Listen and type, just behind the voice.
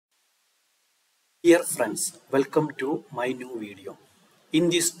Dear friends, welcome to my new video. In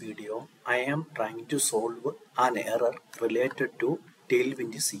this video, I am trying to solve an error related to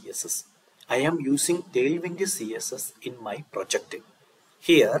Tailwind CSS. I am using Tailwind CSS in my project.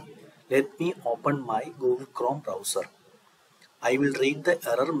 Here, let me open my Google Chrome browser. I will read the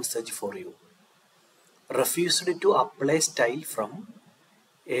error message for you. Refused to apply style from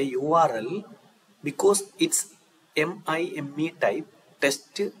a URL because its MIME type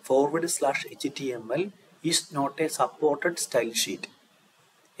test/HTML is not a supported style sheet.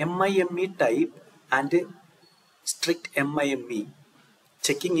 MIME type and strict MIME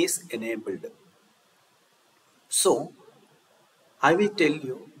checking is enabled. So I will tell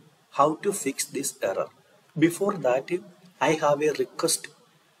you how to fix this error. Before that, I have a request.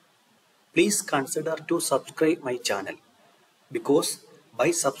 Please consider to subscribe my channel, because by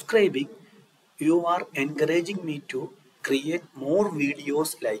subscribing you are encouraging me to create more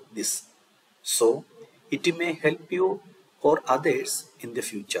videos like this, so it may help you or others in the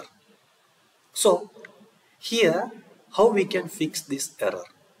future. So here, how we can fix this error?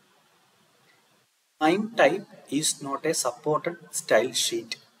 MIME type is not a supported style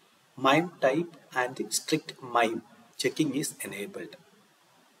sheet. MIME type and strict MIME checking is enabled.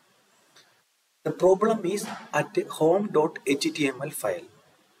 The problem is at the home.html file.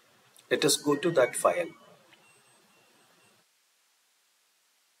 Let us go to that file.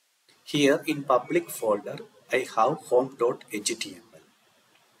 Here in public folder, I have home.html.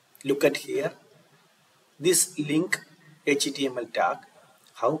 Look at here. This link HTML tag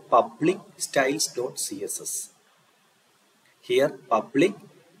have public styles.css. Here public,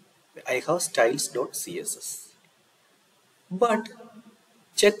 I have styles.css. But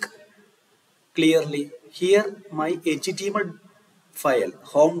check clearly, here my HTML file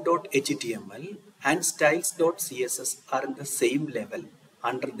home.html and styles.css are in the same level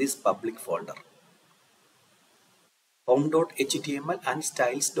under this public folder. Home.html and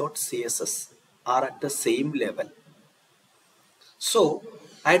styles.css are at the same level. So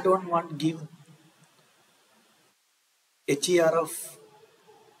I don't want to give href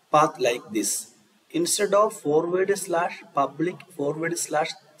path like this. Instead of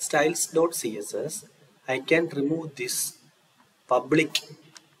 /public/styles.css, I can remove this public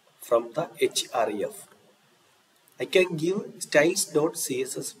from the href. I can give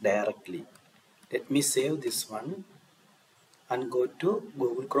styles.css directly. Let me save this one and go to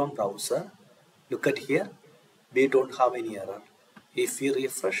Google Chrome browser. Look at here, we don't have any error. If we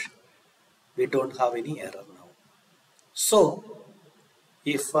refresh, we don't have any error now. So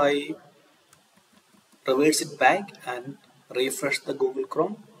if I reverse it back and refresh the Google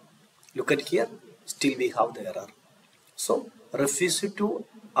Chrome, look at here, still we have the error. So refuse to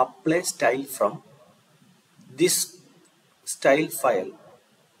apply style from this style file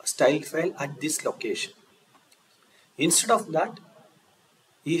at this location. Instead of that,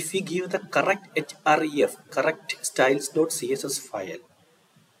 if we give the correct href, correct styles.css file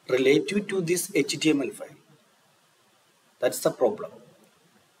relative to this HTML file, that's the problem.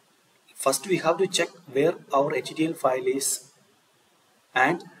 First we have to check where our HTML file is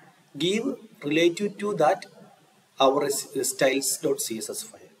and give relative to that our styles.css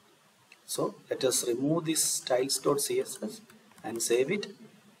file. So let us remove this styles.css and save it.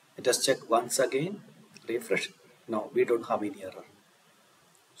 Let us check once again, refresh. No, we don't have any error.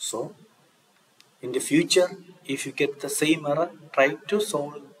 So in the future, if you get the same error, try to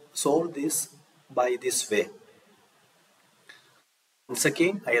solve this by this way. Once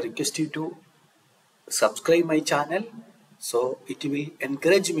again, I request you to subscribe my channel, so it will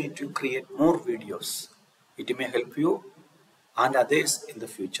encourage me to create more videos. It may help you and others in the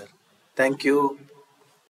future. Thank you.